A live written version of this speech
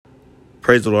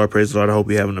Praise the Lord, praise the Lord. I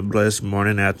hope you're having a blessed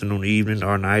morning, afternoon, evening,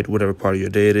 or night, whatever part of your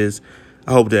day it is.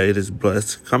 I hope that it is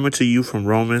blessed. Coming to you from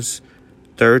Romans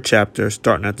 3rd chapter,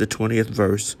 starting at the 20th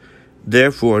verse.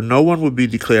 Therefore, no one will be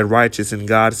declared righteous in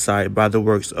God's sight by the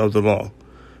works of the law.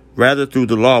 Rather, through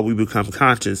the law, we become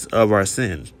conscious of our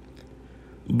sin.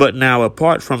 But now,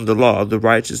 apart from the law, the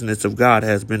righteousness of God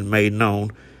has been made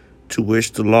known, to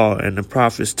which the law and the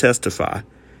prophets testify.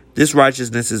 This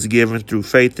righteousness is given through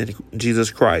faith in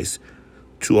Jesus Christ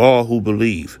to all who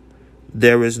believe.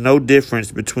 There is no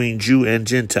difference between Jew and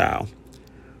Gentile,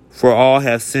 for all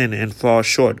have sinned and fall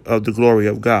short of the glory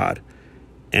of God,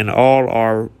 and all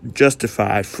are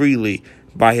justified freely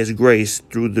by his grace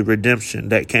through the redemption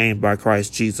that came by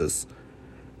Christ Jesus.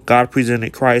 God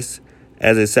presented Christ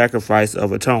as a sacrifice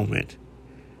of atonement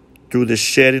through the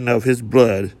shedding of his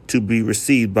blood to be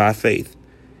received by faith.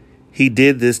 He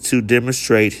did this to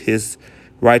demonstrate his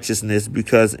righteousness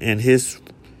because in his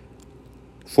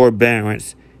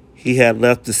forbearance he had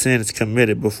left the sins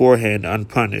committed beforehand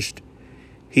unpunished.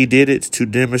 He did it to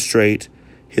demonstrate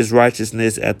his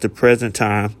righteousness at the present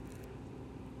time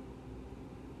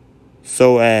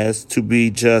so as to be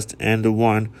just and the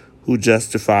one who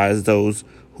justifies those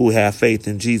who have faith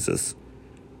in Jesus.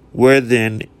 Where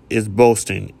then is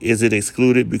boasting? Is it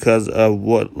excluded because of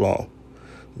what law?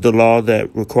 The law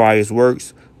that requires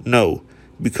works? No,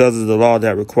 because of the law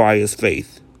that requires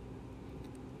faith.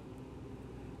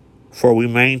 For we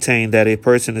maintain that a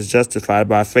person is justified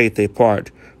by faith apart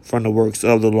from the works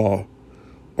of the law.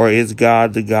 Or is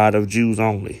God the God of Jews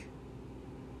only?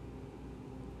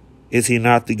 Is he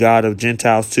not the God of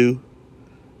Gentiles too?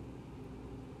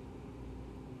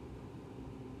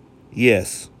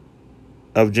 Yes,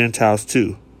 of Gentiles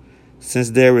too,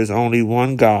 since there is only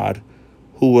one God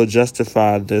who will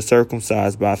justify the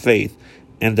circumcised by faith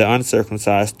and the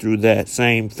uncircumcised through that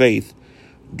same faith.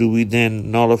 Do we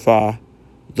then nullify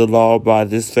the law by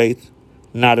this faith?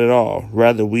 Not at all.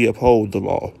 Rather, we uphold the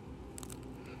law.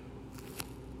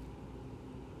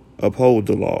 Uphold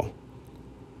the law.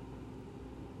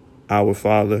 Our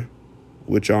Father,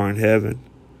 which art in heaven,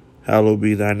 hallowed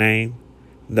be thy name.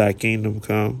 Thy kingdom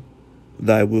come,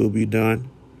 thy will be done,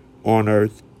 on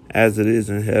earth as it is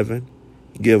in heaven.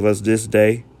 Give us this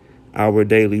day our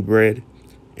daily bread,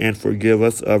 and forgive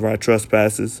us of our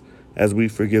trespasses, as we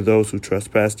forgive those who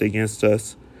trespass against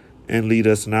us. And lead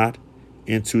us not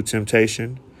into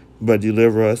temptation, but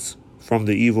deliver us from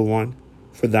the evil one.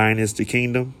 For thine is the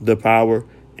kingdom, the power,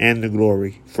 and the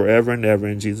glory, forever and ever.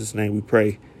 In Jesus' name we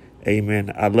pray.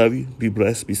 Amen. I love you. Be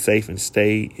blessed, be safe, and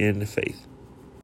stay in the faith.